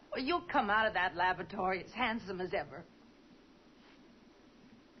 Well, you'll come out of that laboratory as handsome as ever.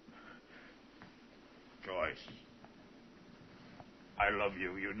 Joyce, I love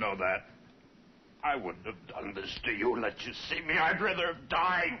you. You know that. I wouldn't have done this to you and let you see me. I'd rather have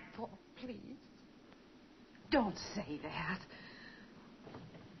died. Oh, Paul, please. Don't say that.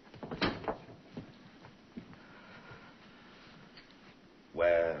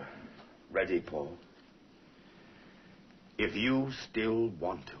 We're ready, Paul. If you still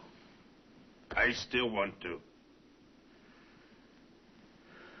want to. I still want to.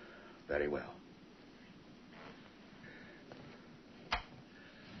 Very well.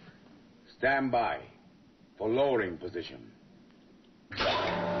 Stand by for lowering position.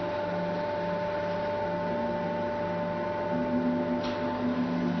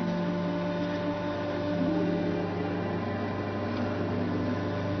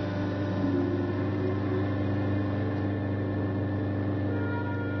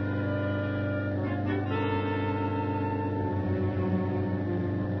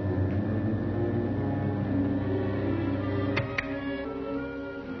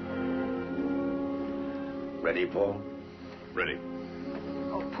 Ready, Paul? Ready.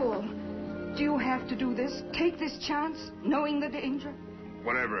 Oh, Paul, do you have to do this? Take this chance, knowing the danger?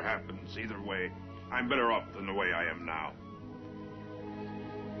 Whatever happens, either way, I'm better off than the way I am now.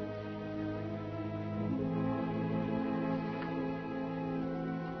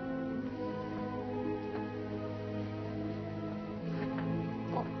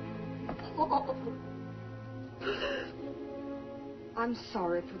 Paul. I'm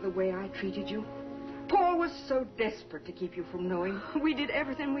sorry for the way I treated you. Paul was so desperate to keep you from knowing. We did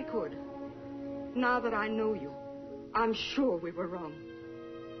everything we could. Now that I know you, I'm sure we were wrong.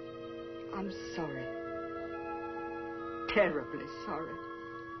 I'm sorry. terribly sorry.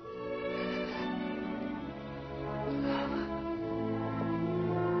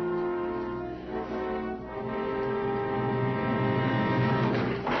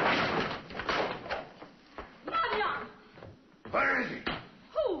 Where is he?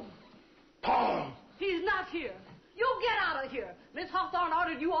 Who? Paul! He's not here. You get out of here. Miss Hawthorne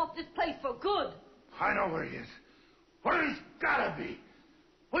ordered you off this place for good. I know where he is. Where he's gotta be.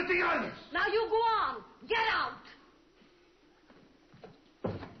 With the others. Now you go on. Get out.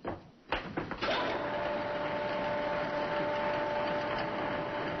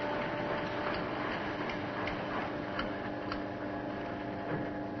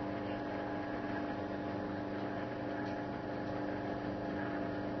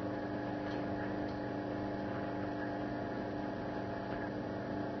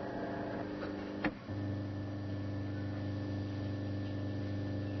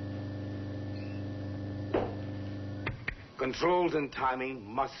 Controls and timing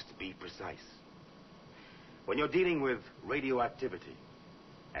must be precise. When you're dealing with radioactivity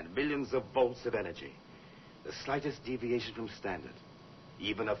and millions of volts of energy, the slightest deviation from standard,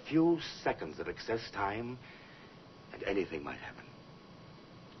 even a few seconds of excess time, and anything might happen.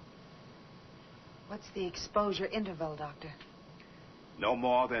 What's the exposure interval, Doctor? No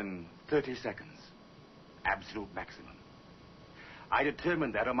more than 30 seconds. Absolute maximum. I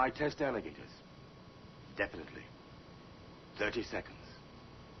determined that on my test alligators. Definitely. 30 seconds.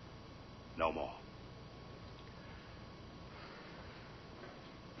 No more.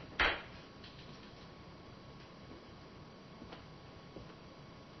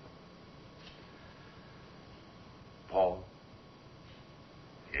 Paul?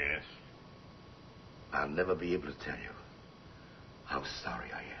 Yes? I'll never be able to tell you how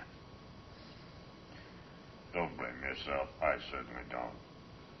sorry I am. Don't blame yourself. I certainly don't.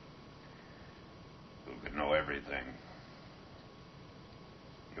 Who could know everything?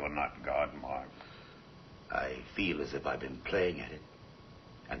 You're not God, Mark. I feel as if I've been playing at it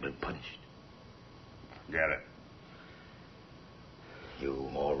and been punished. Get it? You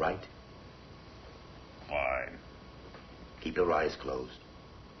all right? Fine. Keep your eyes closed.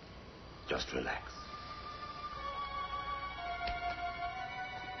 Just relax.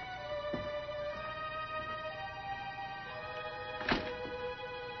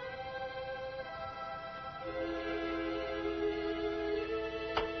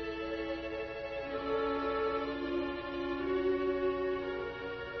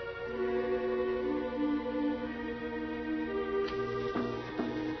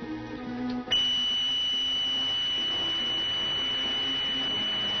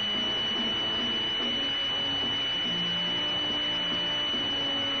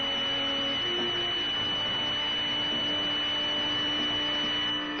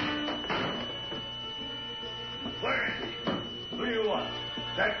 Where is he? Who do you want?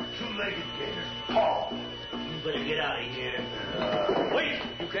 That two-legged gator, Paul. You better get out of here. Wait!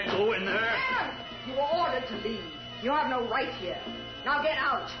 You can't go in there. There! You were ordered to leave. You have no right here. Now get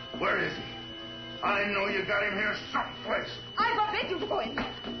out. Where is he? I know you got him here someplace. I forbid you to go in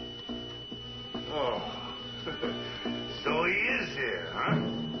there. Oh. So he is here, huh?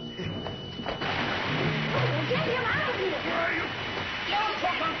 Get him out of here. Where are you? You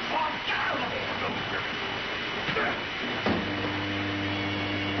fucking Paul, get out of here.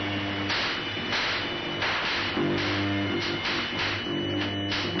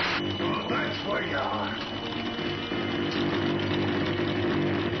 Oh, that's where you are.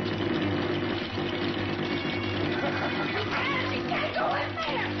 You can't go in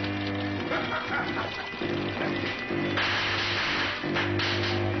there.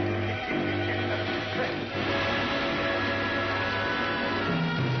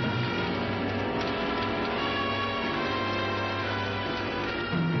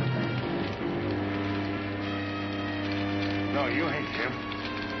 No, you ain't him.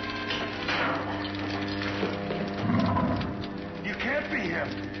 You can't be him.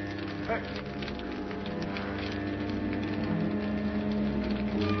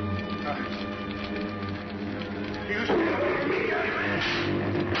 You scared me,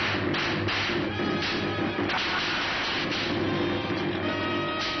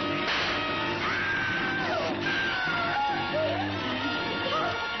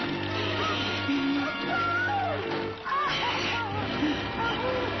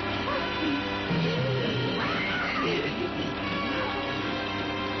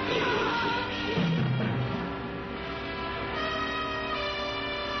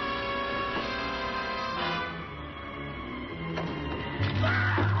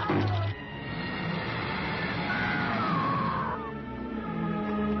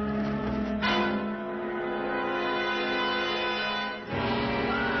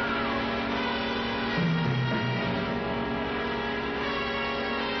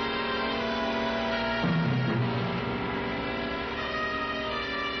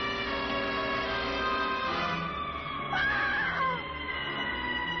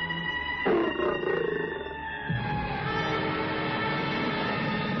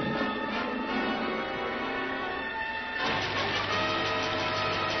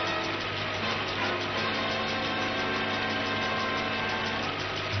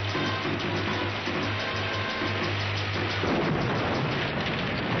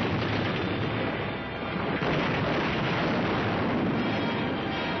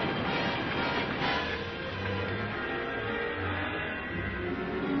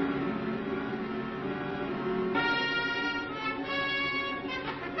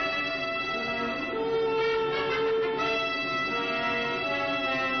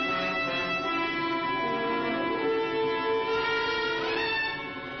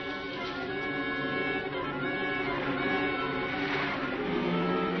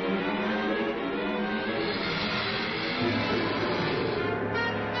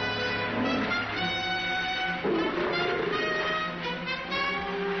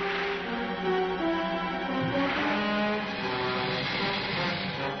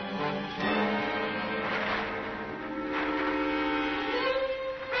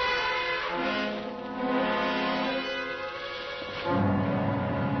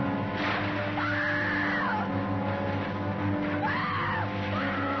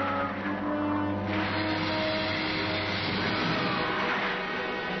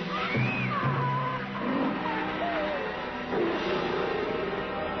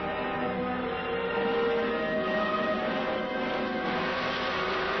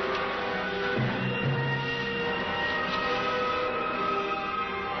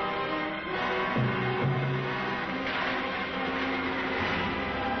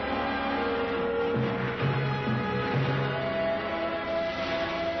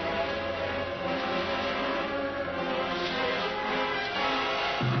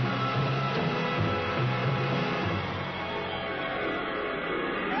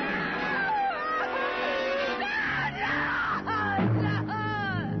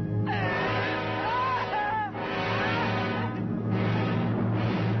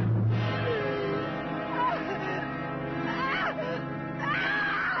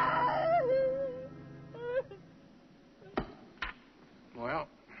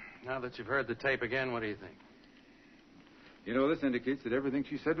 that you've heard the tape again, what do you think? You know, this indicates that everything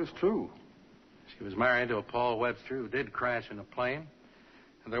she said was true. She was married to a Paul Webster who did crash in a plane.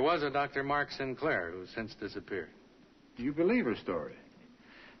 And there was a Dr. Mark Sinclair who's since disappeared. Do you believe her story?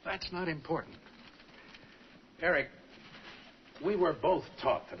 That's not important. Eric, we were both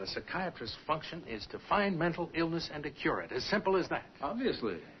taught that a psychiatrist's function is to find mental illness and to cure it. As simple as that.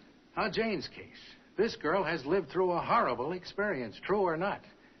 Obviously. Now, Jane's case. This girl has lived through a horrible experience, true or not.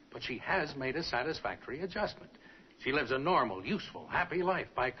 But she has made a satisfactory adjustment. She lives a normal, useful, happy life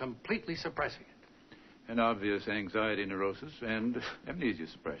by completely suppressing it. An obvious anxiety neurosis and amnesia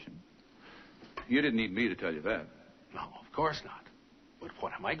suppression. You didn't need me to tell you that. No, of course not. But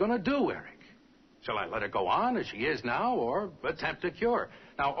what am I going to do, Eric? Shall I let her go on as she is now or attempt a cure?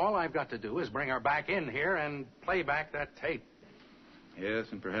 Now, all I've got to do is bring her back in here and play back that tape. Yes,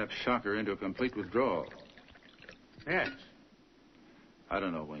 and perhaps shock her into a complete withdrawal. Yes. I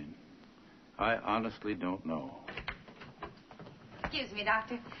don't know, Wayne. I honestly don't know. Excuse me,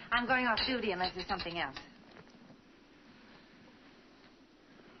 Doctor. I'm going off duty unless there's something else.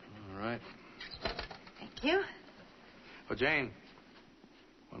 All right. Thank you. Oh, Jane.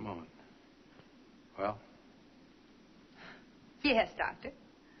 One moment. Well? Yes, Doctor.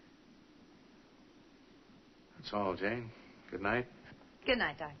 That's all, Jane. Good night. Good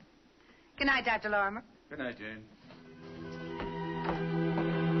night, Doctor. Good night, Dr. Lorimer. Good night, Jane.